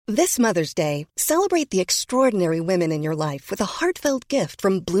This Mother's Day, celebrate the extraordinary women in your life with a heartfelt gift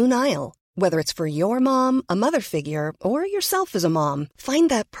from Blue Nile. Whether it's for your mom, a mother figure, or yourself as a mom, find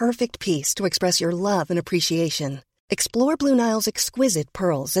that perfect piece to express your love and appreciation. Explore Blue Nile's exquisite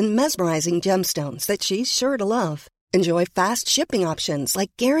pearls and mesmerizing gemstones that she's sure to love. Enjoy fast shipping options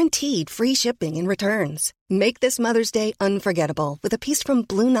like guaranteed free shipping and returns. Make this Mother's Day unforgettable with a piece from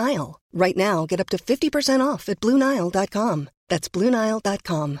Blue Nile. Right now, get up to 50% off at BlueNile.com. That's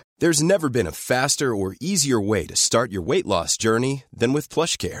BlueNile.com. There's never been a faster or easier way to start your weight loss journey than with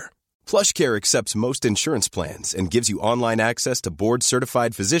PlushCare. PlushCare accepts most insurance plans and gives you online access to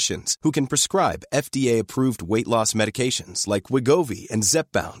board-certified physicians who can prescribe FDA-approved weight loss medications like Wegovy and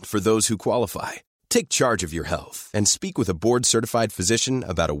Zepbound for those who qualify. Take charge of your health and speak with a board-certified physician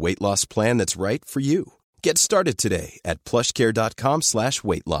about a weight loss plan that's right for you. Get started today at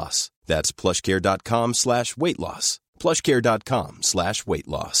plushcare.com/weight loss. That's plushcare.com/weight loss. plushcare.com/weight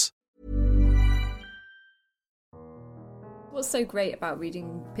loss. What's so great about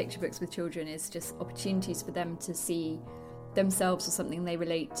reading picture books with children is just opportunities for them to see themselves or something they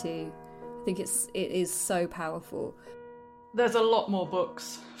relate to. I think it is so powerful. There's a lot more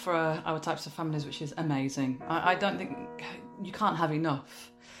books for our types of families, which is amazing. I don't think you can't have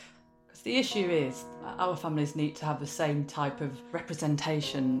enough. Because the issue is our families need to have the same type of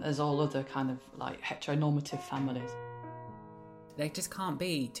representation as all other kind of like heteronormative families. There just can't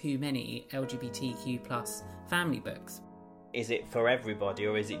be too many LGBTQ plus family books. Is it for everybody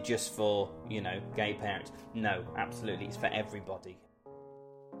or is it just for, gay parents? No, absolutely, it's for everybody.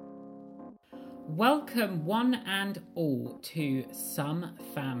 Welcome one and all to Some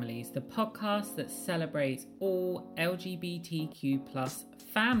Families, the podcast that celebrates all LGBTQ plus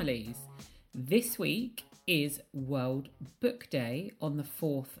families. This week is World Book Day on the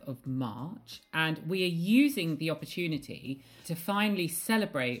 4th of March, and we are using the opportunity to finally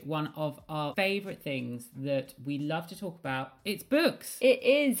celebrate one of our favourite things that we love to talk about. It's books.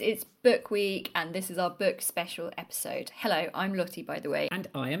 It's book week, and this is our book special episode. Hello, I'm Lottie, by the way. And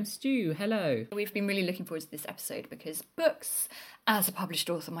I am Stu. Hello. We've been really looking forward to this episode because books, as a published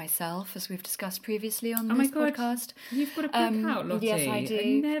author myself, as we've discussed previously on this podcast. You've got a book out, Lottie. Yes, I do.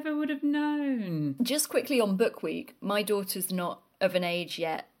 I never would have known. Just quickly on book week, my daughter's not of an age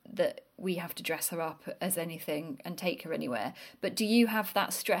yet that we have to dress her up as anything and take her anywhere. But do you have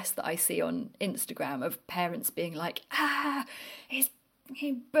that stress that I see on Instagram of parents being like, it's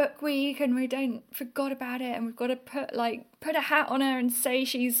book week and we forgot about it and we've got to put a hat on her and say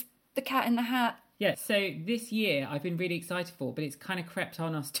she's the cat in the hat? Yeah, so this year I've been really excited for, but it's kind of crept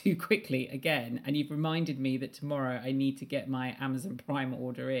on us too quickly again. And you've reminded me that tomorrow I need to get my Amazon Prime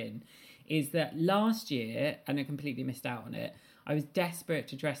order in. Is that last year, and I completely missed out on it, I was desperate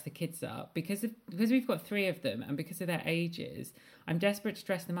to dress the kids up because we've got 3 of them and because of their ages. I'm desperate to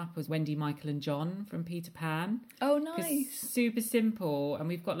dress them up as Wendy, Michael and John from Peter Pan. Oh, nice. Super simple. And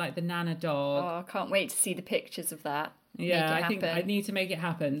we've got like the Nana dog. Oh, I can't wait to see the pictures of that. Yeah, I think I need to make it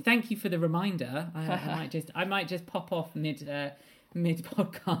happen. Thank you for the reminder. I might just pop off mid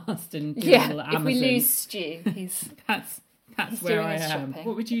podcast and do a little Amazon. If we lose Stu, That's where I am. Shopping.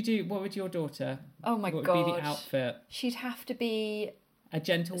 What would you do? What would your daughter? Oh my God. What would be the outfit? She'd have to be a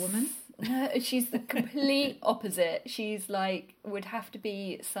gentlewoman. No, she's the complete opposite. She's would have to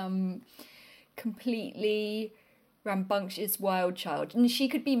be some completely rambunctious wild child, and she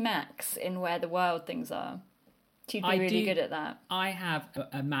could be Max in Where the Wild Things Are. She'd be really good at that. I have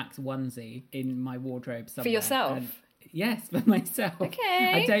a Max onesie in my wardrobe somewhere. For yourself? Yes, for myself.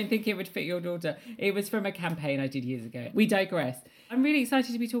 Okay. I don't think it would fit your daughter. It was from a campaign I did years ago. We digress. I'm really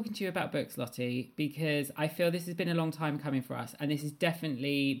excited to be talking to you about books, Lottie, because I feel this has been a long time coming for us. And this is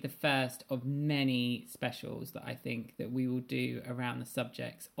definitely the first of many specials that I think that we will do around the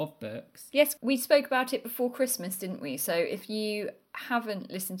subjects of books. Yes, we spoke about it before Christmas, didn't we? So if you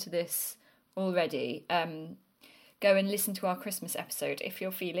haven't listened to this already, go and listen to our Christmas episode if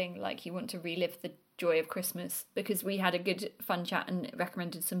you're feeling like you want to relive the joy of Christmas, because we had a good fun chat and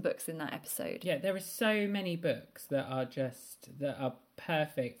recommended some books in that episode. Yeah, there are so many books that are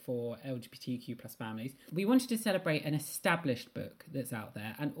perfect for LGBTQ plus families. We wanted to celebrate an established book that's out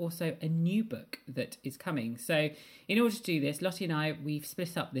there and also a new book that is coming. So in order to do this, Lottie and I, we've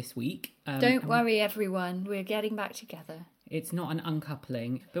split up this week. Don't worry, everyone. We're getting back together. It's not an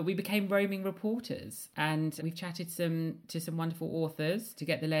uncoupling, but we became roaming reporters and we've chatted to some wonderful authors to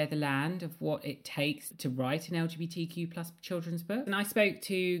get the lay of the land of what it takes to write an LGBTQ plus children's book. And I spoke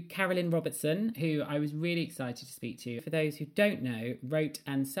to Carolyn Robertson, who I was really excited to speak to. For those who don't know, wrote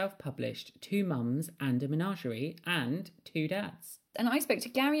and self-published 2 Mums and a Menagerie and 2 Dads. And I spoke to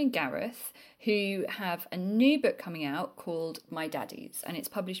Gary and Gareth, who have a new book coming out called My Daddies, and it's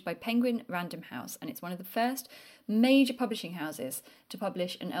published by Penguin Random House, and it's one of the first major publishing houses to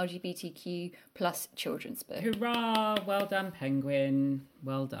publish an LGBTQ plus children's book. Hurrah! Well done, Penguin.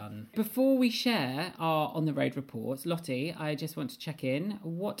 Well done. Before we share our on the road reports, Lottie, I just want to check in.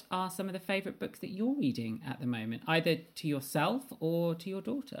 What are some of the favourite books that you're reading at the moment, either to yourself or to your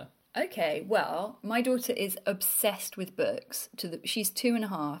daughter? Okay, well, my daughter is obsessed with books. She's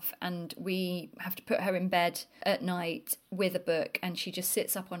 2.5, and we have to put her in bed at night with a book, and she just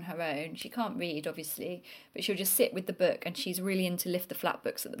sits up on her own. She can't read, obviously, but she'll just sit with the book, and she's really into lift the flap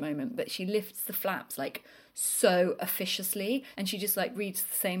books at the moment, but she lifts the flaps like so officiously, and she just like reads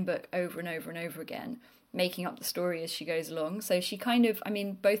the same book over and over and over again, making up the story as she goes along. So she kind of,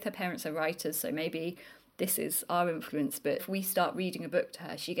 both her parents are writers, so maybe this is our influence, but if we start reading a book to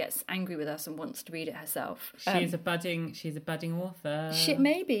her, she gets angry with us and wants to read it herself. She's a budding author.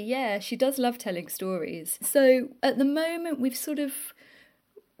 Maybe, yeah. She does love telling stories. So at the moment,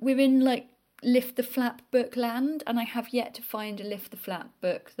 we're in like Lift the Flap book land, and I have yet to find a Lift the Flap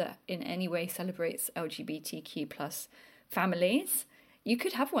book that in any way celebrates LGBTQ plus families. You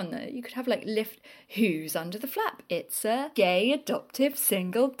could have one though. You could have like Who's Under the Flap? It's a gay adoptive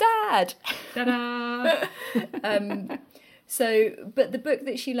single dad. Ta-da! But the book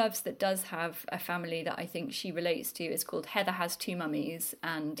that she loves that does have a family that I think she relates to is called Heather Has Two Mummies,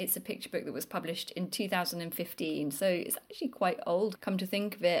 and it's a picture book that was published in 2015. So it's actually quite old, come to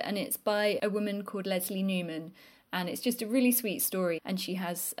think of it, and it's by a woman called Leslie Newman. And it's just a really sweet story. And she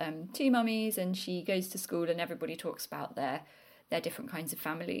has two mummies, and she goes to school, and everybody talks about their different kinds of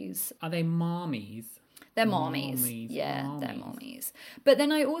families. Are they mommies? They're mommies. Yeah, they're mommies. But then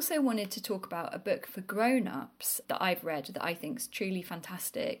I also wanted to talk about a book for grown-ups that I've read that I think is truly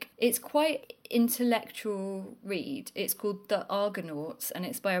fantastic. It's quite intellectual read. It's called The Argonauts, and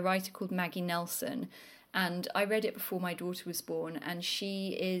it's by a writer called Maggie Nelson. And I read it before my daughter was born, and she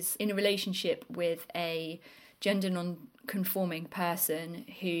is in a relationship with a gender non-conforming person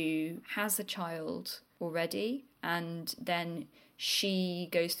who has a child already, and then she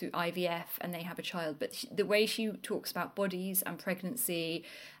goes through IVF and they have a child. But the way she talks about bodies and pregnancy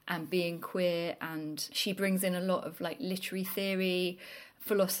and being queer, and she brings in a lot of like literary theory,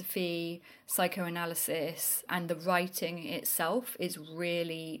 philosophy, psychoanalysis, and the writing itself is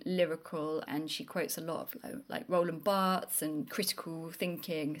really lyrical, and she quotes a lot of like Roland Barthes and critical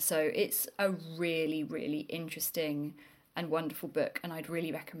thinking. So it's a really, really interesting and wonderful book, and I'd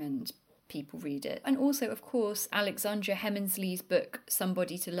really recommend people read it. And also, of course, Alexandra Hemmensley's book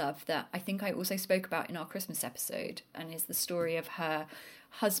Somebody to Love, that I think I also spoke about in our Christmas episode, and is the story of her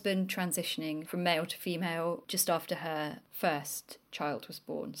husband transitioning from male to female just after her first child was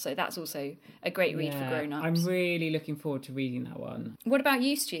born. So that's also a great read for grown-ups. I'm really looking forward to reading that one. What about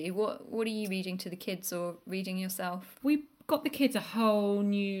you, Stu? What are you reading to the kids or reading yourself? We got the kids a whole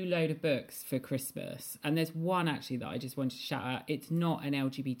new load of books for Christmas, and there's one actually that I just wanted to shout out. It's not an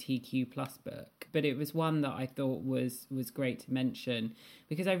LGBTQ plus book, but it was one that I thought was great to mention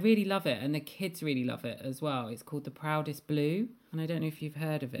because I really love it, and the kids really love it as well. It's called The Proudest Blue, and I don't know if you've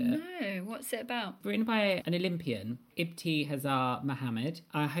heard of it. No, what's it about? Written by an Olympian, Ibtihazar Muhammad.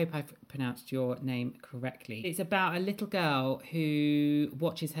 I hope I've pronounced your name correctly. It's about a little girl who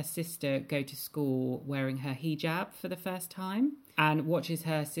watches her sister go to school wearing her hijab for the first time, and watches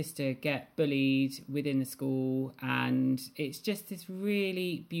her sister get bullied within the school. And it's just this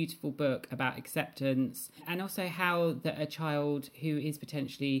really beautiful book about acceptance, and also how that a child who is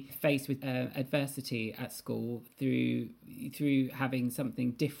potentially faced with adversity at school through having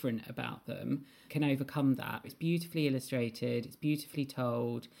something different about them can overcome that. It's beautifully illustrated, it's beautifully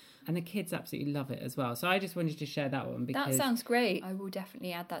told, and the kids absolutely love it as well. So I just wanted to share that one because... That sounds great. I will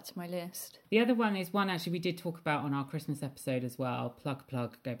definitely add that to my list. The other one is one actually we did talk about on our Christmas episode as well.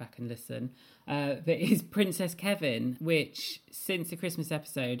 Plug, go back and listen. That is Princess Kevin, which since the Christmas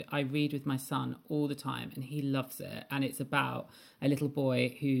episode I read with my son all the time, and he loves it. And it's about a little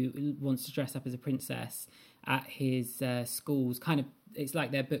boy who wants to dress up as a princess at his school's kind of... It's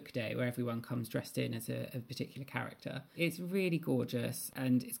like their book day where everyone comes dressed in as a particular character. It's really gorgeous,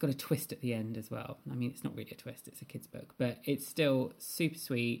 and it's got a twist at the end as well. I mean, it's not really a twist, it's a kid's book, but it's still super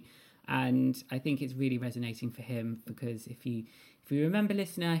sweet, and I think it's really resonating for him because if you remember,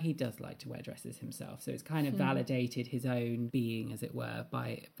 listener, he does like to wear dresses himself. So it's kind of validated his own being, as it were,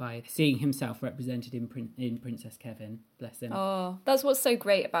 by seeing himself represented in Princess Kevin. Bless him. Oh, that's what's so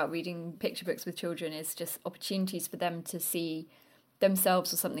great about reading picture books with children, is just opportunities for them to see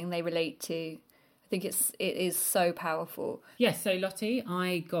themselves or something they relate to think it is so powerful. Yes, so Lottie,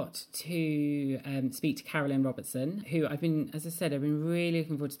 I got to speak to Carolyn Robertson, who I've been really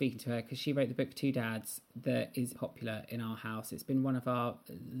looking forward to speaking to her because she wrote the book Two Dads that is popular in our house. It's been one of our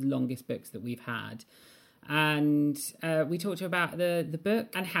longest books that we've had. And we talked to her about the book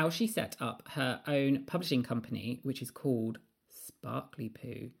and how she set up her own publishing company, which is called Sparkly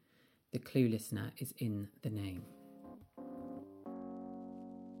Poo. The clue, listener, is in the name.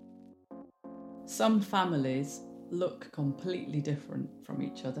 Some families look completely different from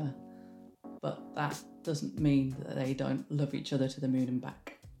each other, but that doesn't mean that they don't love each other to the moon and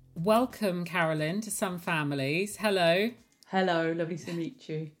back. Welcome, Carolyn, to Some Families. Hello. Hello, lovely to meet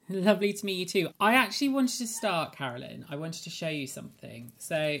you. Lovely to meet you too. I actually wanted to start, Carolyn. I wanted to show you something.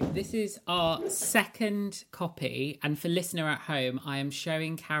 So this is our second copy. And for listener at home, I am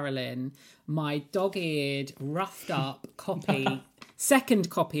showing Carolyn my dog-eared, roughed up copy, second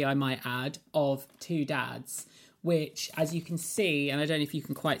copy, I might add, of Two Dads, which, as you can see, and I don't know if you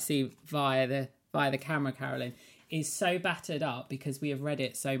can quite see via the camera, Carolyn, is so battered up because we have read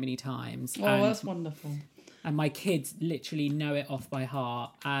it so many times. Oh, that's wonderful. And my kids literally know it off by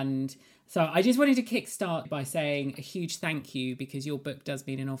heart. And so I just wanted to kickstart by saying a huge thank you because your book does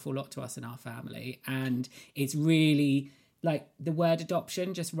mean an awful lot to us in our family. And it's really, like, the word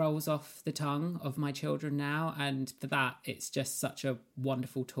adoption just rolls off the tongue of my children now. And for that, it's just such a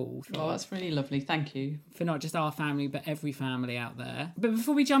wonderful tool. That's really lovely. Thank you. For not just our family, but every family out there. But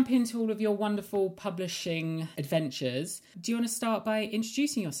before we jump into all of your wonderful publishing adventures, do you want to start by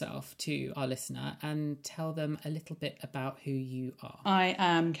introducing yourself to our listener and tell them a little bit about who you are? I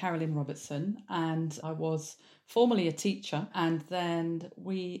am Carolyn Robertson and I was formerly a teacher, and then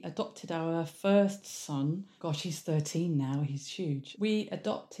we adopted our first son. Gosh, he's 13 now, he's huge. We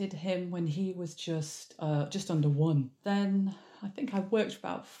adopted him when he was just under 1. Then I think I worked for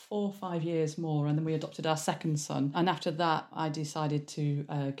about 4 or 5 years more, and then we adopted our second son. And after that, I decided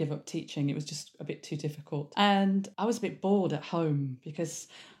to give up teaching. It was just a bit too difficult. And I was a bit bored at home because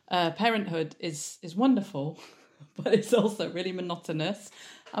parenthood is wonderful, but it's also really monotonous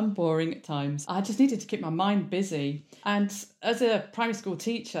and boring at times. I just needed to keep my mind busy. And as a primary school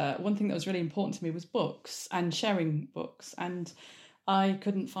teacher, one thing that was really important to me was books and sharing books. And I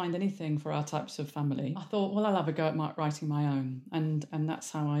couldn't find anything for our types of family. I thought, well, I'll have a go at writing my own. And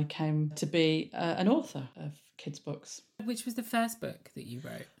that's how I came to be an author of kids' books. Which was the first book that you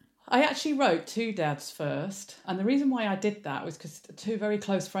wrote? I actually wrote Two Dads first. And the reason why I did that was because 2 very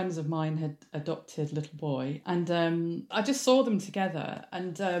close friends of mine had adopted a little boy. And I just saw them together.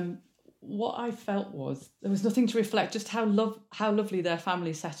 And what I felt was there was nothing to reflect just how lovely their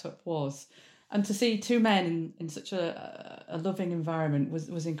family setup was. And to see 2 men in such a loving environment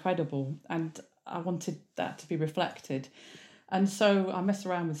was incredible. And I wanted that to be reflected. And so I messed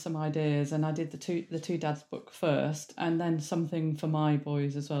around with some ideas and I did the two Dads book first, and then something for my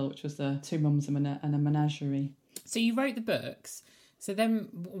boys as well, which was the 2 mums and a menagerie. So you wrote the books. So then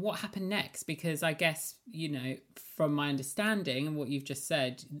what happened next? Because I guess, from my understanding and what you've just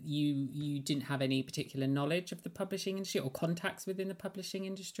said, you didn't have any particular knowledge of the publishing industry or contacts within the publishing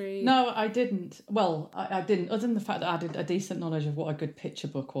industry? No, I didn't. Well, I didn't, other than the fact that I had a decent knowledge of what a good picture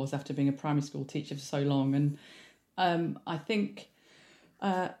book was after being a primary school teacher for so long. And I think,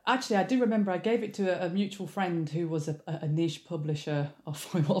 actually, I do remember I gave it to a mutual friend who was a niche publisher,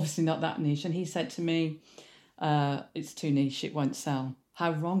 obviously not that niche, and he said to me, it's too niche, it won't sell.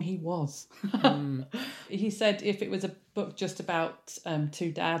 How wrong he was. He said if it was a book just about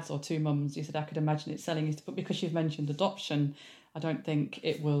 2 dads or 2 mums, he said I could imagine it selling. But because you've mentioned adoption, I don't think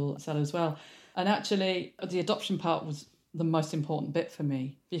it will sell as well. And actually, the adoption part was the most important bit for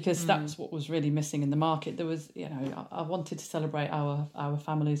me, because that's what was really missing in the market. There was, I wanted to celebrate our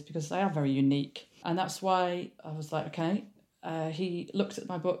families because they are very unique. And that's why I was like, okay. He looked at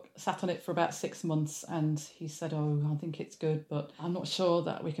my book, sat on it for about 6 months, and he said, I think it's good, but I'm not sure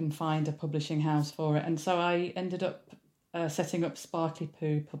that we can find a publishing house for it. And so I ended up setting up Sparkly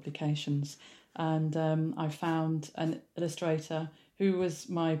Poo Publications, and I found an illustrator who was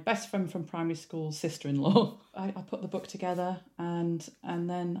my best friend from primary school, sister-in-law. I put the book together, and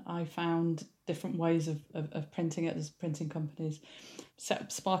then I found different ways of printing it. There's printing companies. Set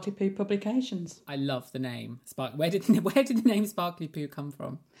up Sparkly Poo Publications. I love the name. Where did the name Sparkly Poo come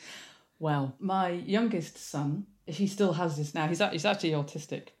from? Well, my youngest son, he still has this now. He's actually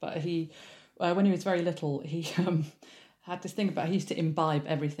autistic, but he, when he was very little, he had this thing about he used to imbibe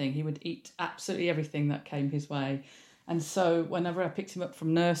everything. He would eat absolutely everything that came his way. And so whenever I picked him up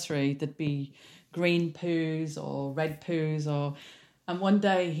from nursery, there'd be green poos or red poos, and one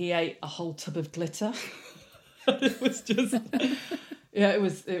day he ate a whole tub of glitter. It was just Yeah, it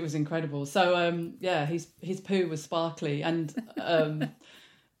was incredible. So his poo was sparkly, and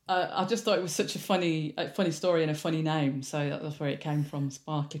I just thought it was such a funny story and a funny name. So that's where it came from,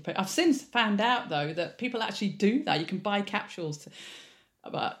 sparkly poo. I've since found out though that people actually do that. You can buy capsules.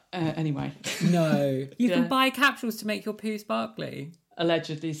 But anyway, no, you can buy capsules to make your poo sparkly.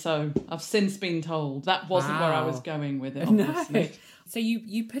 Allegedly so. I've since been told that wasn't where I was going with it, obviously. No. So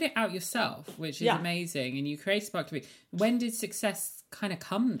you put it out yourself, which is amazing, and you created Sparkly Poo. When did success kind of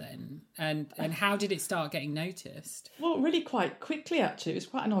come then? And how did it start getting noticed? Well, really quite quickly, actually. It was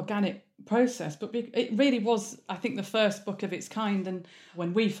quite an organic process, but it really was, I think, the first book of its kind. And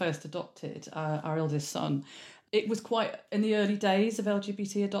when we first adopted our eldest son, it was quite in the early days of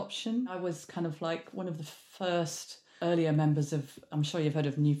LGBT adoption. I was kind of like one of the first earlier members of, I'm sure you've heard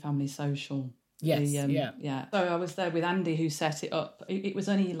of New Family Social. Yes, yeah. So I was there with Andy, who set it up. It was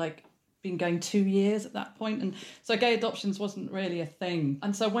only been going 2 years at that point, and so gay adoptions wasn't really a thing.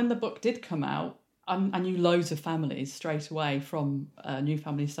 And so when the book did come out, I knew loads of families straight away from New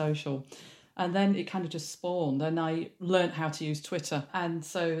Family Social, and then it kind of just spawned. And I learnt how to use Twitter, and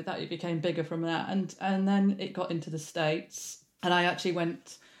so that it became bigger from that. And then it got into the States, and I actually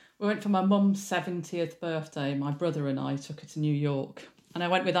went. We went for my mum's 70th birthday. My brother and I took her to New York. And I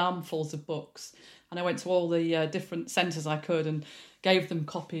went with armfuls of books. And I went to all the different centres I could and gave them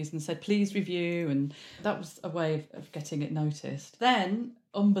copies and said, please review. And that was a way of getting it noticed. Then,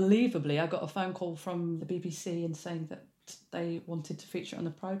 unbelievably, I got a phone call from the BBC and saying that they wanted to feature it on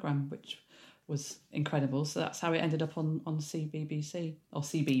the programme, which was incredible. So that's how it ended up on CBBC, or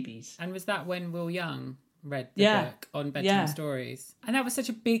CBeebies. And was that when Will Young read the book on Bedtime Stories? And that was such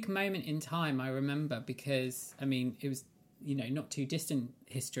a big moment in time, I remember, because, I mean, it was, not too distant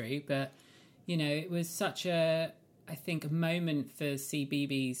history, but, it was such a moment for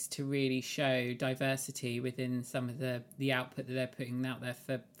CBeebies to really show diversity within some of the output that they're putting out there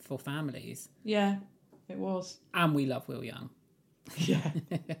for families. Yeah, it was. And we love Will Young. Yeah.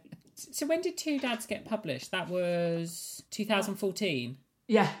 So when did Two Dads get published? That was 2014?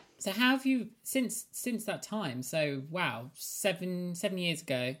 Yeah. So how have you, since that time, so wow, seven years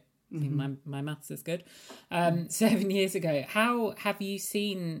ago, I think my maths is good, 7 years ago, how have you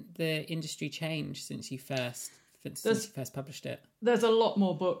seen the industry change since you first published it? There's a lot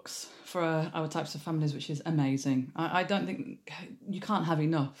more books for our types of families, which is amazing. I don't think, you can't have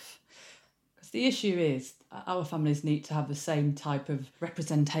enough. Because the issue is, our families need to have the same type of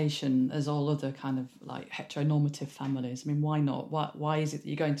representation as all other kind of like heteronormative families. I mean, why not? Why is it that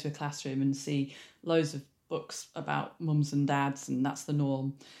you go into a classroom and see loads of books about mums and dads and that's the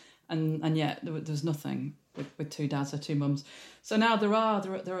norm? And yet there's nothing with two dads or two mums. So now there are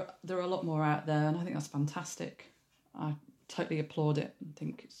a lot more out there, and I think that's fantastic. I totally applaud it and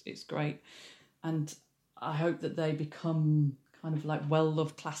think it's great. And I hope that they become kind of like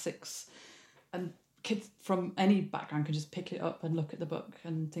well-loved classics, and kids from any background can just pick it up and look at the book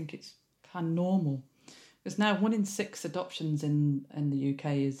and think it's kind of normal. Because now 1 in 6 adoptions in the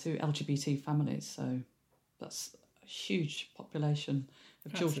UK is to LGBT families, so that's a huge population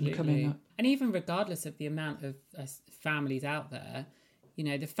of children coming up. And even regardless of the amount of families out there,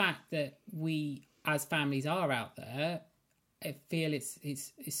 the fact that we as families are out there, I feel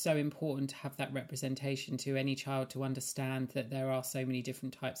it's so important to have that representation to any child to understand that there are so many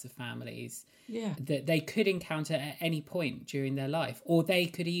different types of families that they could encounter at any point during their life, or they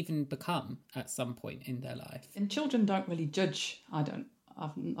could even become at some point in their life. And children don't really judge. I've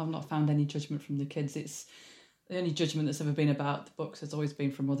not found any judgment from the kids. It's the only judgment that's ever been about the books has always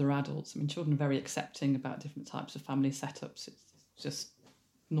been from other adults. I mean, children are very accepting about different types of family setups. It's just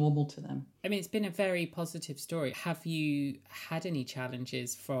normal to them. I mean, it's been a very positive story. Have you had any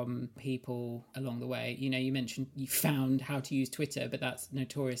challenges from people along the way? You mentioned you found how to use Twitter, but that's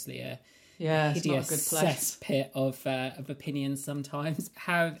notoriously a hideous cesspit of opinions sometimes.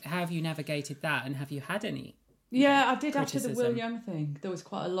 How have you navigated that, and have you had any? Yeah, I did after the Will Young thing. There was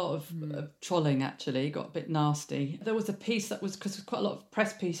quite a lot of trolling, actually. It got a bit nasty. There was a piece that was, because quite a lot of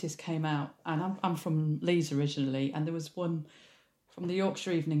press pieces came out, and I'm from Leeds originally, and there was one from the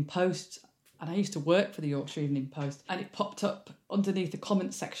Yorkshire Evening Post, and I used to work for the Yorkshire Evening Post, and it popped up underneath the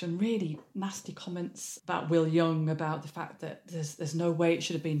comments section, really nasty comments about Will Young, about the fact that there's no way it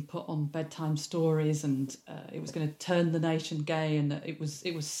should have been put on Bedtime Stories, and it was going to turn the nation gay, and that it was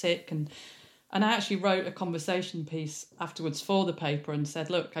sick, and I actually wrote a conversation piece afterwards for the paper and said,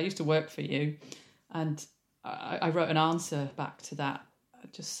 look, I used to work for you, and I wrote an answer back to that. I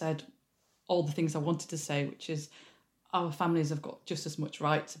just said all the things I wanted to say, which is, our families have got just as much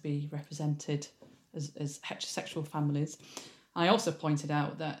right to be represented as heterosexual families. I also pointed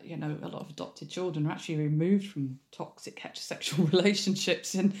out that, a lot of adopted children are actually removed from toxic heterosexual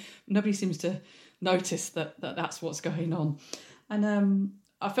relationships, and nobody seems to notice that's what's going on. And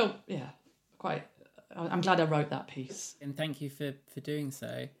I felt, I'm glad I wrote that piece. And thank you for doing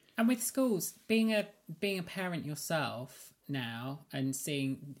so. And with schools, being a parent yourself now and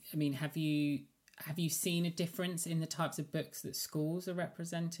seeing, have you seen a difference in the types of books that schools are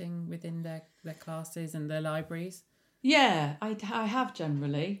representing within their classes and their libraries? Yeah, I have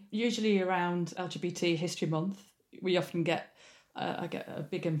generally. Usually around LGBT History Month, we often get I get a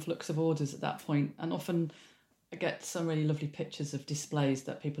big influx of orders at that point, and often I get some really lovely pictures of displays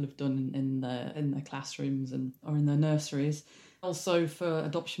that people have done in their classrooms or in their nurseries. Also for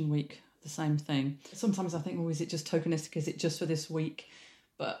Adoption Week, the same thing. Sometimes I think, is it just tokenistic? Is it just for this week?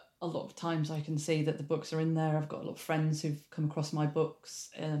 But a lot of times I can see that the books are in there. I've got a lot of friends who've come across my books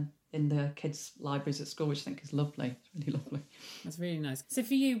in the kids' libraries at school, which I think is lovely. It's really lovely. That's really nice. So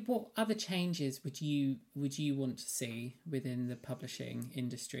for you, what other changes would you want to see within the publishing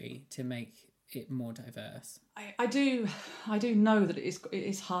industry to make it more diverse? I do know that it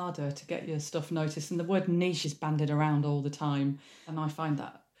is harder to get your stuff noticed, and the word niche is bandied around all the time, and I find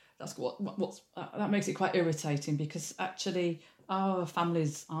that's that makes it quite irritating, because actually our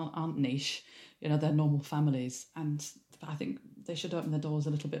families aren't niche, they're normal families, and I think they should open the doors a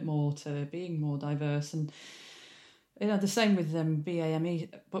little bit more to being more diverse. And the same with BAME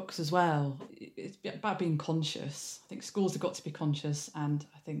books as well. It's about being conscious. I think schools have got to be conscious, and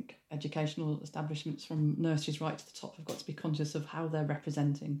I think educational establishments from nurseries right to the top have got to be conscious of how they're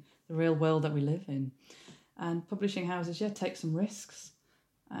representing the real world that we live in. And publishing houses, take some risks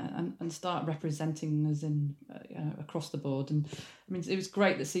and start representing us in across the board. And it was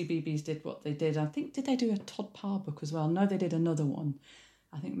great that CBeebies did what they did. I think, did they do a Todd Parr book as well? No, they did another one.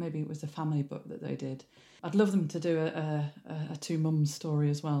 I think maybe it was a family book that they did. I'd love them to do a Two Mums story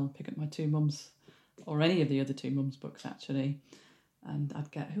as well. Pick up my Two Mums, or any of the other Two Mums books actually. And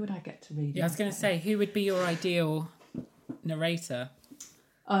who would I get to read it? Yeah, I was going to say, who would be your ideal narrator?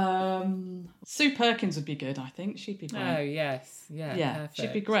 Sue Perkins would be good, I think. She'd be great. Oh, yes. Yeah, perfect.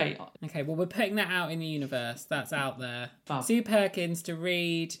 She'd be great. Okay, well, we're putting that out in the universe. That's out there. Fab. Sue Perkins to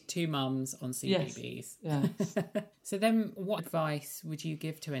read Two Mums on CBeebies. Yes. So then what advice would you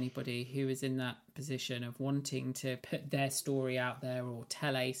give to anybody who is in that position of wanting to put their story out there or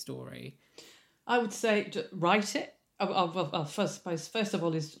tell a story? I would say just write it. First of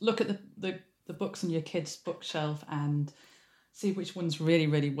all, is look at the books on your kids' bookshelf and see which ones really,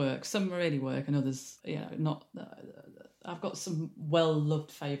 really work. Some really work, and others, not. I've got some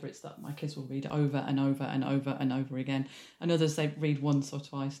well-loved favourites that my kids will read over and over and over and over again, and others they read once or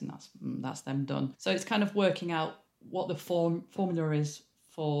twice, and that's them done. So it's kind of working out what the formula is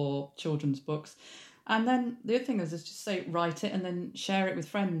for children's books. And then the other thing is just say write it and then share it with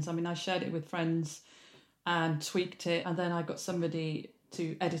friends. I shared it with friends and tweaked it, and then I got somebody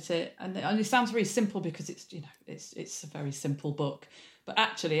to edit it, and it sounds very simple because it's a very simple book, but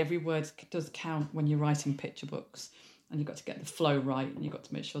actually every word does count when you're writing picture books, and you've got to get the flow right, and you've got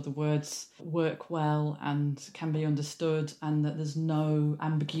to make sure the words work well and can be understood, and that there's no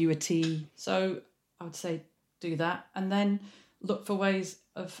ambiguity. So I would say do that, and then look for ways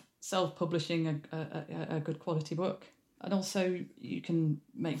of self-publishing a good quality book. And also you can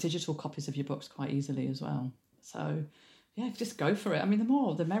make digital copies of your books quite easily as well. So just go for it. The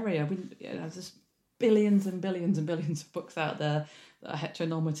more, the merrier. There's billions and billions and billions of books out there that are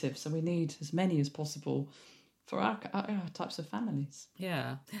heteronormative, so we need as many as possible for our types of families.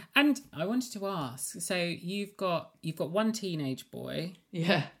 Yeah. And I wanted to ask, so you've got one teenage boy.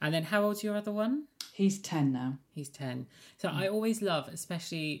 Yeah. And then how old's your other one? He's 10 now. He's 10. So I always love,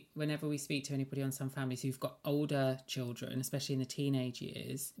 especially whenever we speak to anybody on Some Families who've got older children, especially in the teenage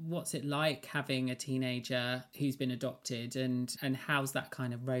years, what's it like having a teenager who's been adopted, and how's that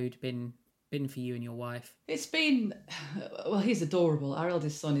kind of road been for you and your wife? It's been, well, he's adorable. Our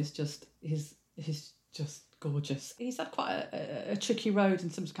eldest son is just, he's just gorgeous. He's had quite a tricky road,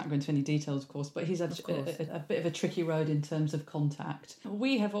 and sometimes can't go into any details, of course, but he's had a bit of a tricky road in terms of contact.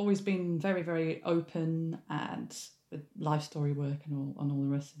 We have always been very, very open, and with life story work and all the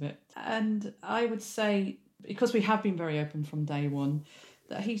rest of it. And I would say, because we have been very open from day one,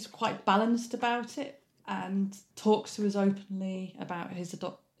 that he's quite balanced about it and talks to us openly about his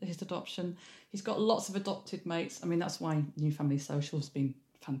adoption. He's got lots of adopted mates. That's why New Family Social has been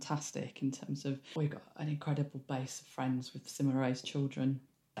fantastic in terms of we've got an incredible base of friends with similar age children.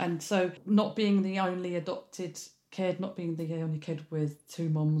 And so not being the only adopted kid, not being the only kid with two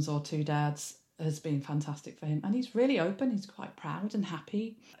mums or two dads has been fantastic for him. And he's really open. He's quite proud and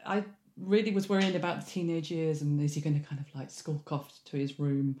happy. I really was worrying about the teenage years, and is he going to kind of like skulk off to his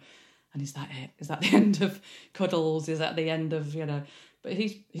room, and is that it? Is that the end of cuddles? Is that the end of, you know? But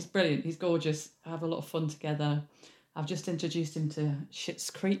he's brilliant. He's gorgeous. I have a lot of fun together. I've just introduced him to Schitt's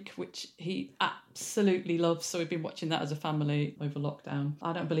Creek, which he absolutely loves. So we've been watching that as a family over lockdown.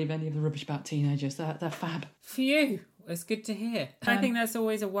 I don't believe any of the rubbish about teenagers. They're fab. For you. It's good to hear. I think that's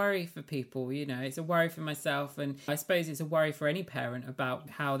always a worry for people, you know. It's a worry for myself, and I suppose it's a worry for any parent about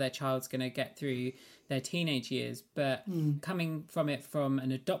how their child's going to get through their teenage years. But coming from it from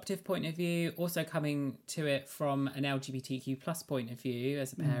an adoptive point of view, also coming to it from an LGBTQ plus point of view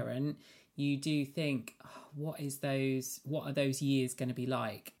as a parent, you do think, what are those years going to be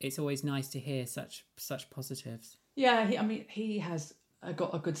like? It's always nice to hear such positives. Yeah, he has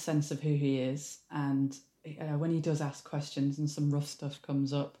got a good sense of who he is, and when he does ask questions and some rough stuff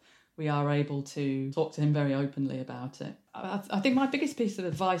comes up, we are able to talk to him very openly about it. I think my biggest piece of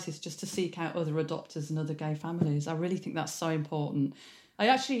advice is just to seek out other adopters and other gay families. I really think that's so important.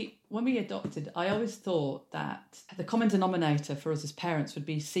 When we adopted, I always thought that the common denominator for us as parents would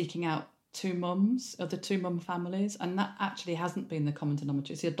be seeking out other two mum families, and that actually hasn't been the common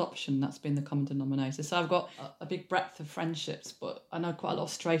denominator. It's the adoption that's been the common denominator. So I've got a big breadth of friendships, but I know quite a lot of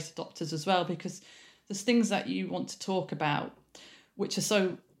straight adopters as well, because there's things that you want to talk about which are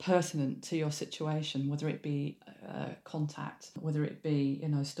so pertinent to your situation, whether it be contact, whether it be, you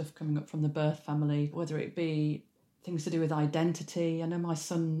know, stuff coming up from the birth family, whether it be things to do with identity. I know my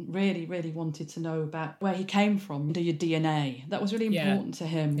son really, really wanted to know about where he came from, your DNA. That was really important to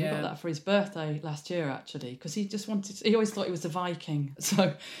him. We got that for his birthday last year, actually, because he just he always thought he was a Viking.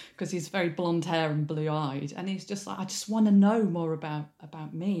 So, because he's very blonde hair and blue eyed. And he's just like, I just want to know more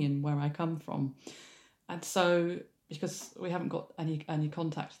about me and where I come from. And so, because we haven't got any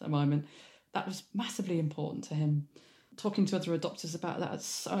contact at the moment, that was massively important to him. Talking to other adopters about that is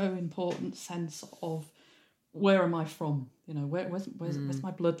so important, sense of where am I from? You know, where's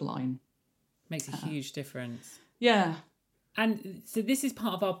my bloodline? Makes a huge difference. Yeah. And so this is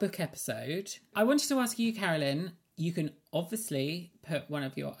part of our book episode. I wanted to ask you, Carolyn, you can obviously put one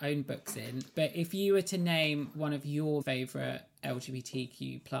of your own books in, but if you were to name one of your favourite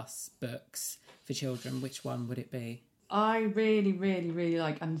LGBTQ plus books for children, which one would it be? I really, really, really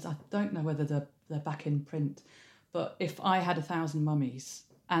like, and I don't know whether they're back in print, but If I Had 1,000 Mummies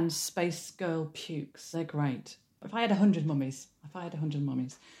and Space Girl Pukes, they're great. If I had 100 mummies,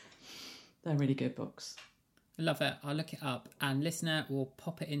 they're really good books. I love it. I'll look it up, and listener will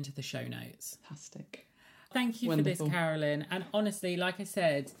pop it into the show notes. Fantastic. Thank you Wonderful. for this, Carolyn. And honestly, like I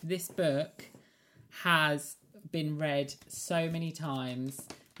said, this book has been read so many times.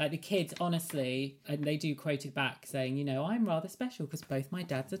 Like the kids, honestly, and they do quote it back saying, you know, I'm rather special because both my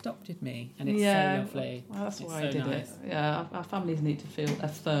dads adopted me. And it's so lovely. Well, that's why so I did nice. it. Yeah, our families need to feel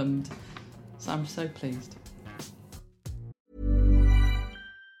affirmed. So I'm so pleased.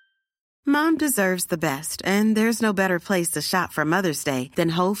 Mom deserves the best, and there's no better place to shop for Mother's Day than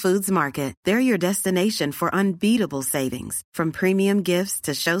Whole Foods Market. They're your destination for unbeatable savings, from premium gifts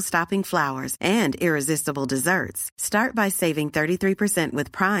to show-stopping flowers and irresistible desserts. Start by saving 33%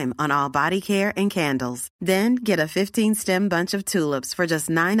 with Prime on all body care and candles. Then get a 15-stem bunch of tulips for just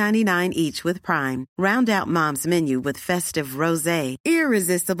 $9.99 each with Prime. Round out Mom's menu with festive rosé,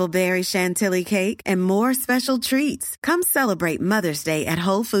 irresistible berry chantilly cake, and more special treats. Come celebrate Mother's Day at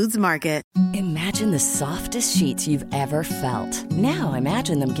Whole Foods Market. Imagine the softest sheets you've ever felt. Now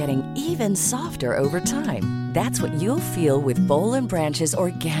imagine them getting even softer over time. That's what you'll feel with Boll & Branch's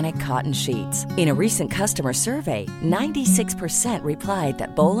organic cotton sheets. In a recent customer survey, 96% replied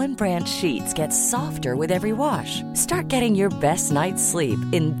that Boll & Branch sheets get softer with every wash. Start getting your best night's sleep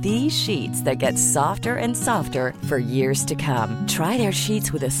in these sheets that get softer and softer for years to come. Try their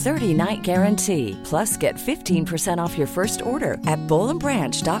sheets with a 30-night guarantee. Plus, get 15% off your first order at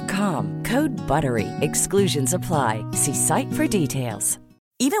bollandbranch.com. Code BUTTERY. Exclusions apply. See site for details.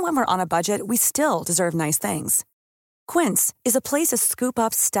 Even when we're on a budget, we still deserve nice things. Quince is a place to scoop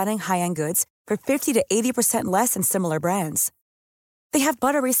up stunning high-end goods for 50 to 80% less than similar brands. They have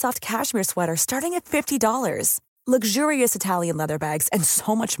buttery soft cashmere sweaters starting at $50, luxurious Italian leather bags, and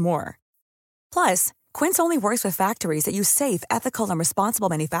so much more. Plus, Quince only works with factories that use safe, ethical, and responsible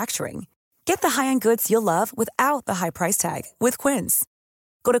manufacturing. Get the high-end goods you'll love without the high price tag with Quince.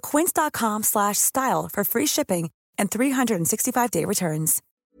 Go to quince.com/style for free shipping and 365-day returns.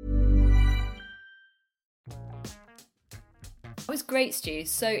 It was great, Stu.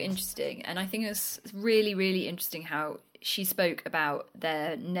 So interesting. And I think it's really, really interesting how she spoke about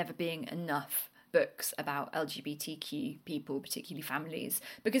there never being enough books about LGBTQ people, particularly families,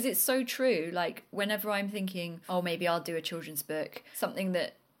 because it's so true. Like, whenever I'm thinking, oh, maybe I'll do a children's book, something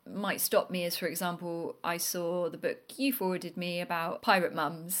that might stop me is, for example, I saw the book you forwarded me about pirate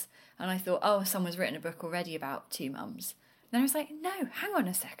mums, and I thought, oh, someone's written a book already about two mums. And then I was like, no, hang on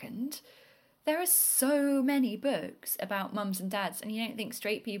a second. There are so many books about mums and dads, and you don't think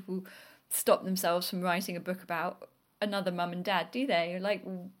straight people stop themselves from writing a book about another mum and dad, do they? Like,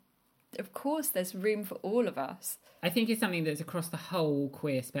 of course there's room for all of us. I think it's something that's across the whole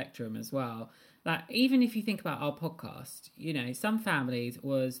queer spectrum as well. Like, even if you think about our podcast, you know, Some Families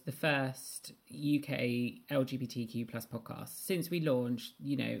was the first UK LGBTQ plus podcast. Since we launched,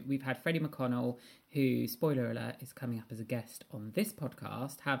 you know, we've had Freddie McConnell, who, spoiler alert, is coming up as a guest on this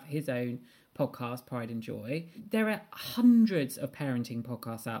podcast, have his own podcast, Pride and Joy. There are hundreds of parenting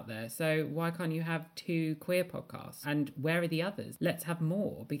podcasts out there, so why can't you have two queer podcasts? And where are the others? Let's have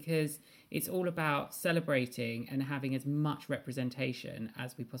more, because it's all about celebrating and having as much representation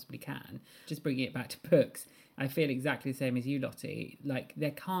as we possibly can. Just bringing it back to books, I feel exactly the same as you, Lottie. Like,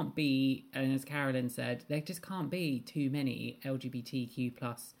 there can't be, and as Carolyn said, there just can't be too many LGBTQ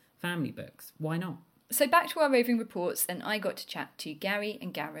plus family books. Why not? So back to our roving reports, then I got to chat to Gary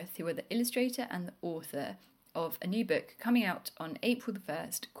and Gareth, who are the illustrator and the author of a new book coming out on April the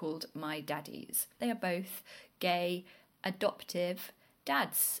 1st called My Daddies. They are both gay, adoptive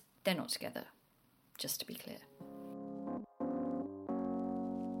dads. They're not together, just to be clear.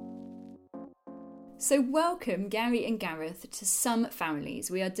 So welcome, Gary and Gareth, to Some Families.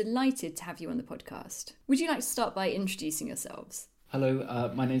 We are delighted to have you on the podcast. Would you like to start by introducing yourselves? Hello,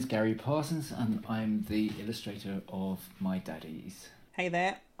 my name's Gary Parsons and I'm the illustrator of My Daddies. Hey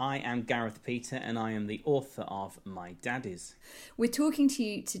there, I am Gareth Peter and I am the author of My Daddies. We're talking to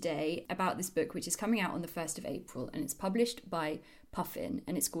you today about this book which is coming out on the 1st of April and it's published by Puffin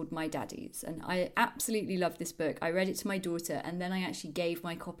and it's called My Daddies. And I absolutely love this book. I read it to my daughter and then I actually gave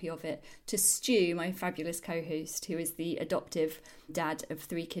my copy of it to Stu, my fabulous co-host, who is the adoptive dad of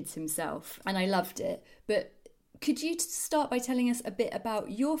 3 kids himself. And I loved it. But could you start by telling us a bit about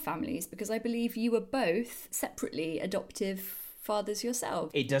your families? Because I believe you were both separately adoptive fathers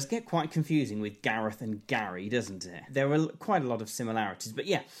yourselves. It does get quite confusing with Gareth and Gary, doesn't it? There are quite a lot of similarities. But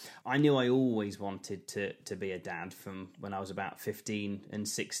yeah, I knew I always wanted to be a dad from when I was about 15 and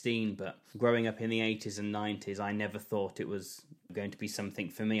 16. But growing up in the 80s and 90s, I never thought it was going to be something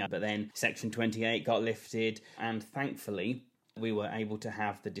for me. But then Section 28 got lifted. And thankfully, we were able to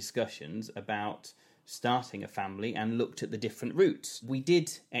have the discussions about starting a family and looked at the different routes. We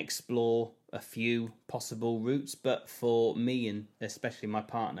did explore a few possible routes, but for me and especially my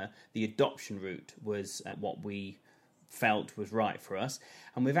partner, the adoption route was what we felt was right for us.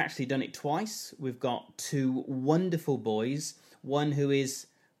 And we've actually done it twice. We've got 2 wonderful boys, one who is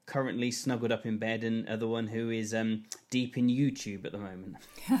currently snuggled up in bed and other one who is deep in YouTube at the moment.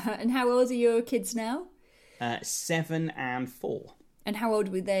 And how old are your kids now? 7 and 4. And how old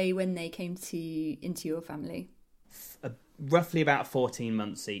were they when they came into your family? Roughly about 14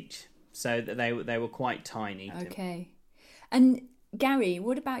 months each. So that they were quite tiny. Okay. And Gary,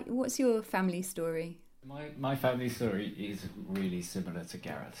 what's your family story? My family story is really similar to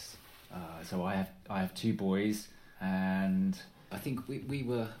Gareth's. So I have 2 boys, and I think we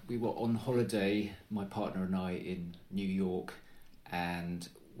were on holiday, my partner and I, in New York, and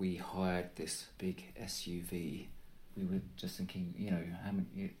we hired this big SUV. We were just thinking, you know,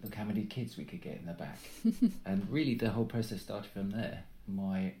 look how many kids we could get in the back. And really the whole process started from there.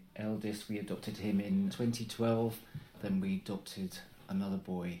 My eldest, we adopted him in 2012. Then we adopted another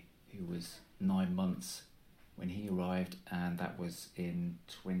boy who was 9 months when he arrived, and that was in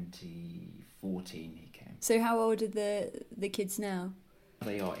 2014 he came. So how old are the kids now?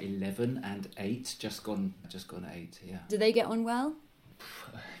 They are 11 and 8, just gone 8, yeah. Do they get on well?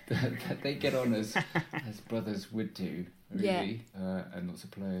 They get on as brothers would do, really, yeah. And lots of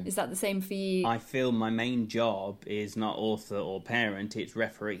play. Is that the same for you? I feel my main job is not author or parent, it's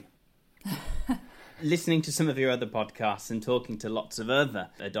referee. Listening to some of your other podcasts and talking to lots of other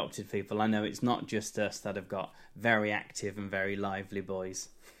adopted people, I know it's not just us that have got very active and very lively boys.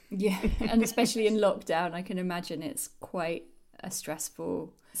 Yeah, and especially in lockdown, I can imagine it's quite a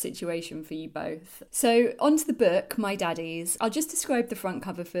stressful situation for you both. So onto the book, My Daddies. I'll just describe the front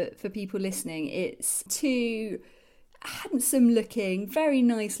cover for people listening. It's 2 handsome looking, very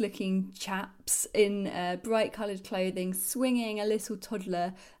nice looking chaps in bright coloured clothing, swinging a little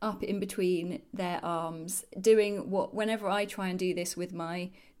toddler up in between their arms, doing what, whenever I try and do this with my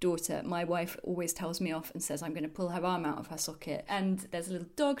daughter, my wife always tells me off and says I'm going to pull her arm out of her socket. And there's a little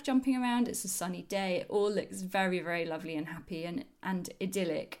dog jumping around. It's a sunny day. It all looks very, very lovely and happy and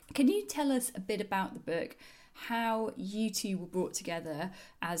idyllic. Can you tell us a bit about the book, how you 2 were brought together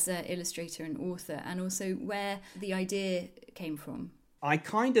as an illustrator and author, and also where the idea came from? I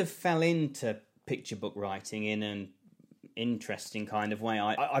kind of fell into picture book writing in an interesting kind of way.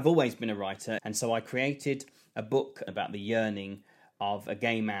 I've always been a writer, and so I created a book about the yearning of a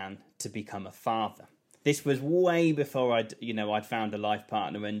gay man to become a father. This was way before I'd found a life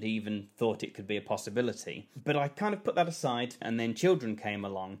partner and even thought it could be a possibility. But I kind of put that aside, and then children came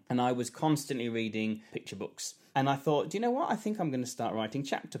along, and I was constantly reading picture books. And I thought, do you know what? I think I'm going to start writing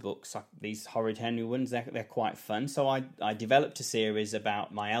chapter books. These Horrid Henry ones, they're quite fun. So I developed a series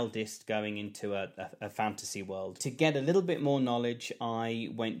about my eldest going into a fantasy world. To get a little bit more knowledge, I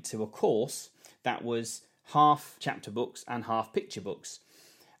went to a course that was half chapter books and half picture books.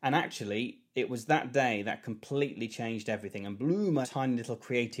 And actually, it was that day that completely changed everything and blew my tiny little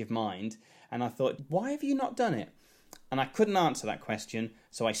creative mind. And I thought, why have you not done it? And I couldn't answer that question,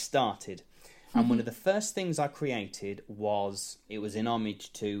 so I started. And one of the first things I created was in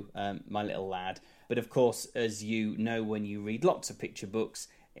homage to my little lad. But of course, as you know, when you read lots of picture books,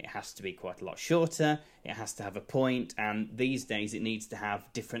 it has to be quite a lot shorter, it has to have a point, and these days it needs to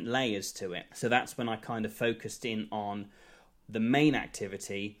have different layers to it. So that's when I kind of focused in on the main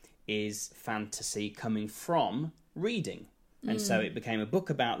activity is fantasy coming from reading. And so it became a book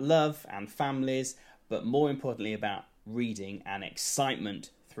about love and families, but more importantly about reading and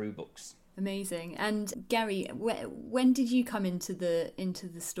excitement through books. Amazing. And Gary, when did you come into the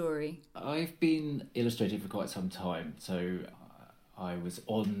story? I've been illustrating for quite some time, so I was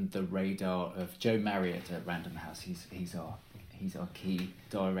on the radar of Joe Marriott at Random House. He's our key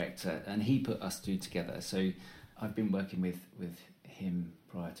director, and he put us two together. So I've been working with him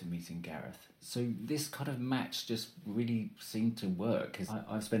prior to meeting Gareth. So this kind of match just really seemed to work, because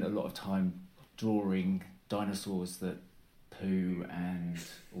I've spent a lot of time drawing dinosaurs that poo and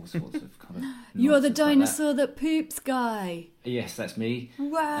all sorts of kind of You're the dinosaur that poops guy. Yes, that's me.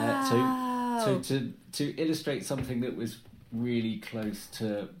 Wow. So to illustrate something that was really close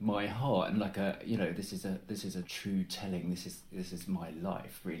to my heart, and like this is a true telling. This is my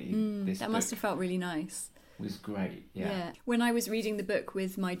life, really. That must have felt really nice. Was great. Yeah. When I was reading the book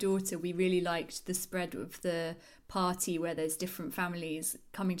with my daughter, we really liked the spread of the party where there's different families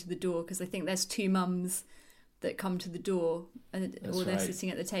coming to the door, because I think there's two mums that come to the door, or they're sitting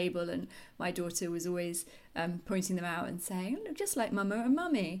at the table, and my daughter was always pointing them out and saying, "Look, just like Mama and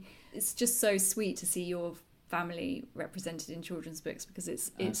Mummy." It's just so sweet to see your family represented in children's books, because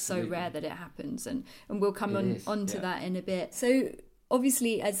it's so rare that it happens, and we'll come on to that in a bit. So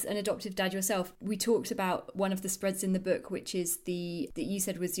obviously, as an adoptive dad yourself, we talked about one of the spreads in the book, which is that you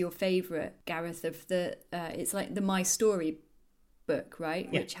said was your favourite, Gareth, of the it's like the My Story book, right?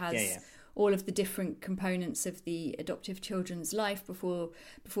 Yeah. Which has all of the different components of the adoptive children's life before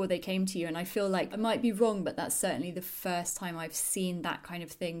they came to you. And I feel like I might be wrong, but that's certainly the first time I've seen that kind of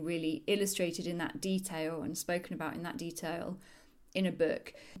thing really illustrated in that detail and spoken about in that detail in a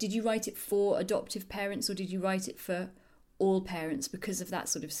book. Did you write it for adoptive parents, or did you write it for all parents because of that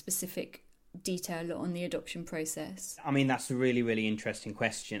sort of specific detail on the adoption process? I mean, that's a really, really interesting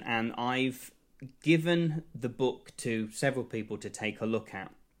question. And I've given the book to several people to take a look at.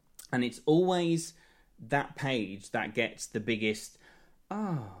 And it's always that page that gets the biggest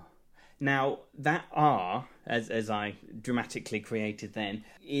Now, that as I dramatically created then,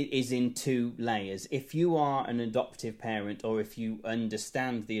 it is in two layers. If you are an adoptive parent, or if you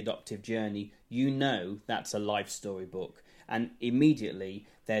understand the adoptive journey, you know that's a life story book. And immediately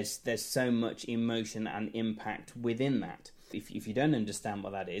there's so much emotion and impact within that. If you don't understand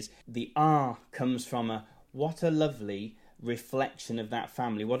what that is, the comes from what a lovely reflection of that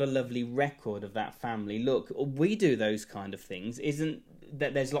family, what a lovely record of that family. Look, we do those kind of things. Isn't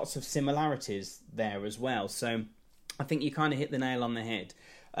that there's lots of similarities there as well? So I think you kind of hit the nail on the head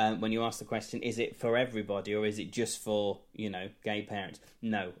when you ask the question, is it for everybody, or is it just for, gay parents?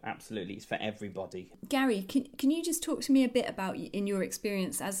 No, absolutely, it's for everybody. Gary, can you just talk to me a bit about, in your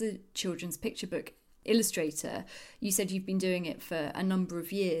experience as a children's picture book illustrator? You said you've been doing it for a number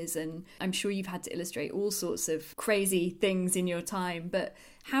of years, and I'm sure you've had to illustrate all sorts of crazy things in your time, but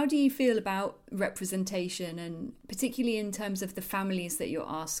how do you feel about representation, and particularly in terms of the families that you're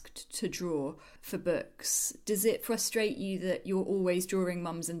asked to draw for books? Does it frustrate you that you're always drawing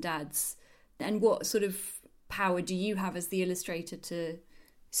mums and dads? And what sort of power do you have as the illustrator to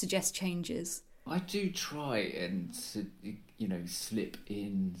suggest changes? I do try and, slip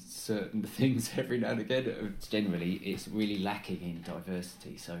in certain things every now and again. Generally, it's really lacking in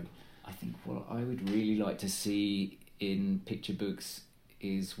diversity. So I think what I would really like to see in picture books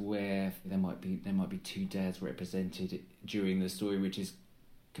is where there might be two dads represented during the story, which is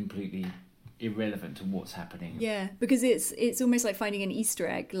completely irrelevant to what's happening. Yeah, because it's almost like finding an Easter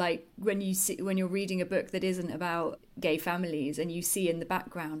egg, like when you're reading a book that isn't about gay families and you see in the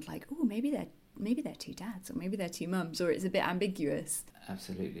background like, oh, maybe they're two dads, or maybe they're two mums, or it's a bit ambiguous.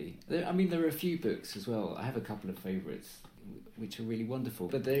 Absolutely. I mean, there are a few books as well. I have a couple of favourites which are really wonderful,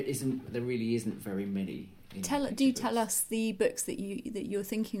 but there really isn't very many. Tell us the books that you're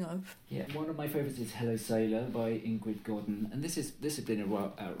thinking of. Yeah, one of my favourites is Hello Sailor by Ingrid Godden, and this has been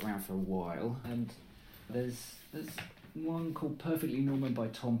around for a while. And there's one called Perfectly Norman by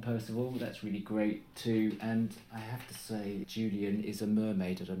Tom Percival. That's really great too. And I have to say, Julian is a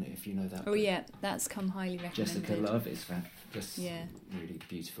Mermaid. I don't know if you know that. Oh yeah, that's come highly recommended. Jessica Love is just really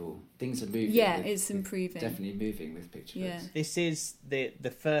beautiful. Things are moving. Yeah, it's improving. Definitely moving with picture books. This is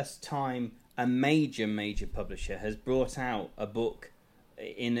the first time a major publisher has brought out a book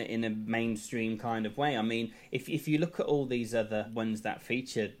in a mainstream kind of way. I mean, if you look at all these other ones that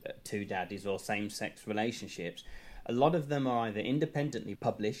feature two daddies or same-sex relationships, a lot of them are either independently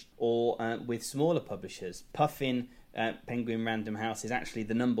published or with smaller publishers. Puffin Penguin Random House is actually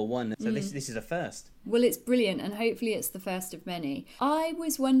the number one, so this is a first. Well, it's brilliant, and hopefully it's the first of many. I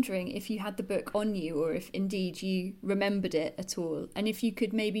was wondering if you had the book on you, or if indeed you remembered it at all, and if you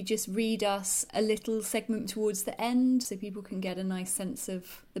could maybe just read us a little segment towards the end so people can get a nice sense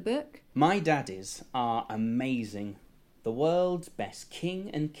of the book. My daddies are amazing, the world's best king,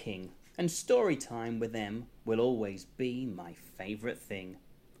 and story time with them will always be my favourite thing.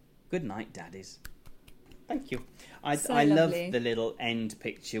 Good night, daddies. Thank you. I love the little end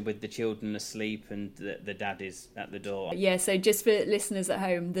picture with the children asleep and the daddies at the door. Yeah, so just for listeners at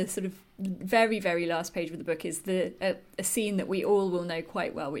home, the sort of very, very last page of the book is a scene that we all will know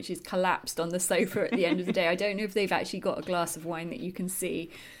quite well, which is collapsed on the sofa at the end of the day. I don't know if they've actually got a glass of wine that you can see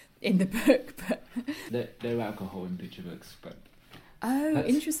in the book. But there are alcohol in picture books, but... Oh,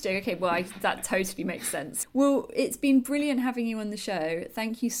 interesting. Okay, well, that totally makes sense. Well, it's been brilliant having you on the show.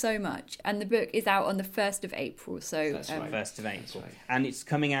 Thank you so much. And the book is out on the 1st of April. So that's right, 1st of April. Right. And it's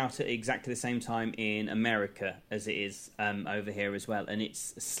coming out at exactly the same time in America as it is over here as well. And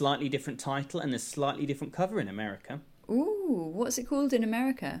it's a slightly different title and a slightly different cover in America. Ooh, what's it called in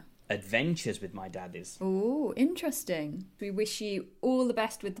America? Adventures with My Daddies. Oh, interesting. We wish you all the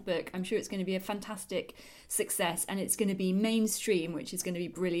best with the book. I'm sure it's going to be a fantastic success, and it's going to be mainstream, which is going to be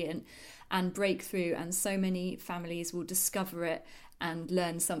brilliant, and breakthrough, and so many families will discover it and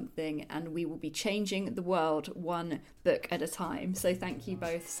learn something, and we will be changing the world one book at a time. So thank you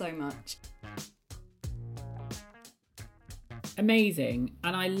both so much. Amazing.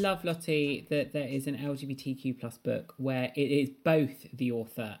 And I love, Lottie, that there is an LGBTQ plus book where it is both the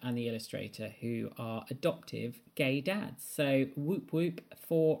author and the illustrator who are adoptive gay dads. So whoop whoop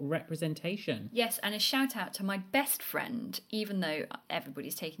for representation. Yes, and a shout out to my best friend, even though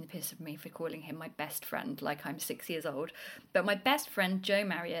everybody's taking the piss of me for calling him my best friend like I'm 6 years old. But my best friend, Joe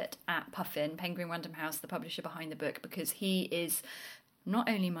Marriott at Puffin, Penguin Random House, the publisher behind the book, because he is not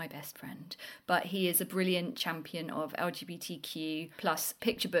only my best friend, but he is a brilliant champion of LGBTQ plus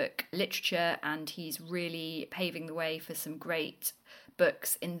picture book literature, and he's really paving the way for some great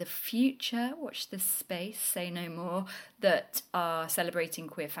books in the future, watch this space, say no more, that are celebrating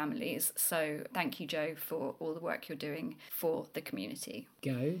queer families. So thank you, Joe, for all the work you're doing for the community.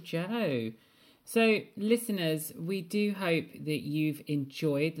 Go, Joe. So, listeners, we do hope that you've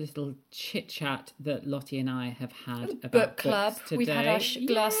enjoyed the little chit-chat that Lottie and I have had about book club. Books today. We've had our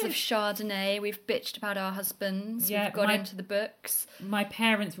glass of Chardonnay. We've bitched about our husbands. Yeah, we've got into the books. My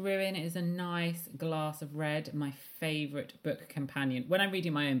Parents' Ruin is a nice glass of red, my favourite book companion. When I'm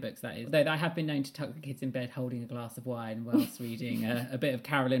reading my own books, that is. Though I have been known to tuck the kids in bed holding a glass of wine whilst reading a bit of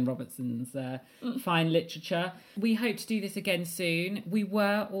Carolyn Robertson's fine literature. We hope to do this again soon. We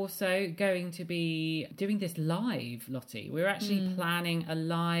were also going to be doing this live, Lottie. We're actually planning a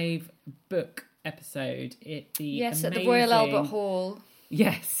live book episode at the at the Royal Albert Hall.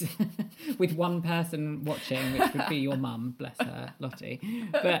 Yes, with one person watching, which would be your mum, bless her, Lottie.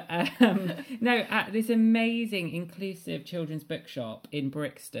 But no, at this amazing inclusive children's bookshop in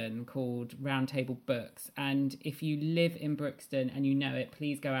Brixton called Round Table Books. And if you live in Brixton and you know it,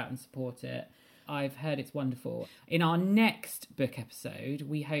 please go out and support it. I've heard it's wonderful. In our next book episode,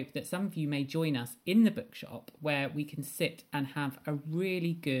 we hope that some of you may join us in the bookshop where we can sit and have a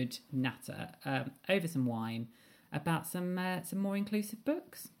really good natter over some wine about some more inclusive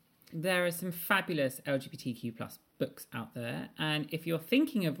books. There are some fabulous LGBTQ plus books out there, and if you're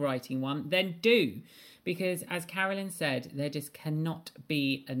thinking of writing one, then do, because as Carolyn said, there just cannot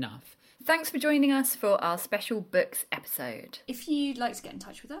be enough. Thanks for joining us for our special books episode. If you'd like to get in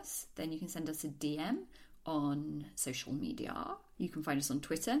touch with us, then you can send us a DM on social media. You can find us on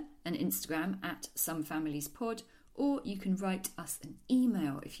Twitter and Instagram at SomeFamiliesPod, or you can write us an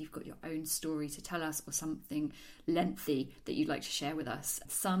email if you've got your own story to tell us or something lengthy that you'd like to share with us.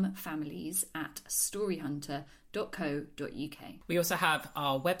 somefamilies@storyhunter.co.uk. We also have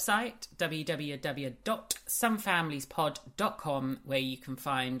our website, www.somefamiliespod.com, where you can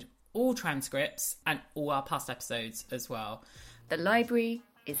find all transcripts and all our past episodes as well. The library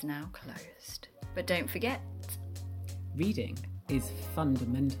is now closed. But don't forget, reading is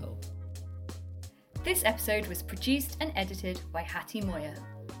fundamental. This episode was produced and edited by Hattie Moyer.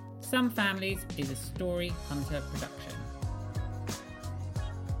 Some Families is a Story Hunter production.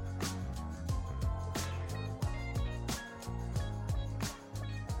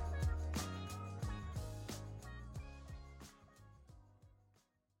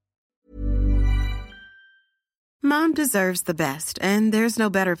 Mom deserves the best, and there's no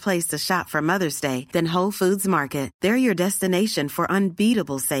better place to shop for Mother's Day than Whole Foods Market. They're your destination for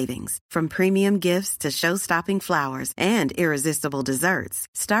unbeatable savings, from premium gifts to show-stopping flowers and irresistible desserts.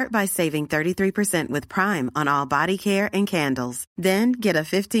 Start by saving 33% with Prime on all body care and candles. Then get a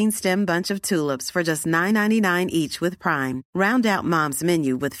 15-stem bunch of tulips for just $9.99 each with Prime. Round out Mom's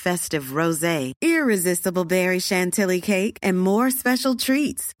menu with festive rosé, irresistible berry chantilly cake, and more special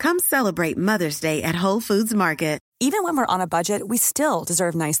treats. Come celebrate Mother's Day at Whole Foods Market. Even when we're on a budget, we still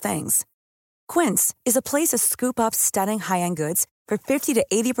deserve nice things. Quince is a place to scoop up stunning high-end goods for 50 to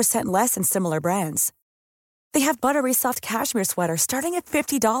 80% less than similar brands. They have buttery soft cashmere sweaters starting at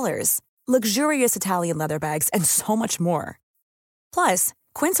 $50, luxurious Italian leather bags, and so much more. Plus,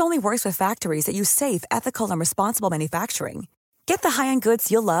 Quince only works with factories that use safe, ethical, and responsible manufacturing. Get the high-end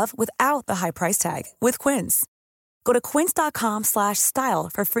goods you'll love without the high price tag with Quince. Go to quince.com/style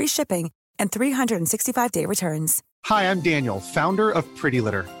for free shipping and 365-day returns. Hi, I'm Daniel, founder of Pretty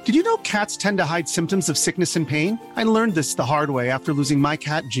Litter. Did you know cats tend to hide symptoms of sickness and pain? I learned this the hard way after losing my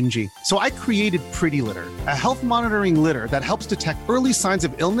cat, Gingy. So I created Pretty Litter, a health monitoring litter that helps detect early signs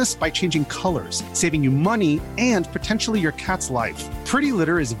of illness by changing colors, saving you money and potentially your cat's life. Pretty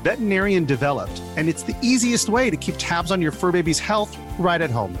Litter is veterinarian developed, and it's the easiest way to keep tabs on your fur baby's health right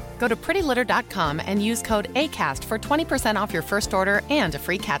at home. Go to prettylitter.com and use code ACAST for 20% off your first order and a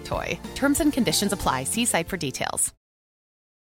free cat toy. Terms and conditions apply. See site for details.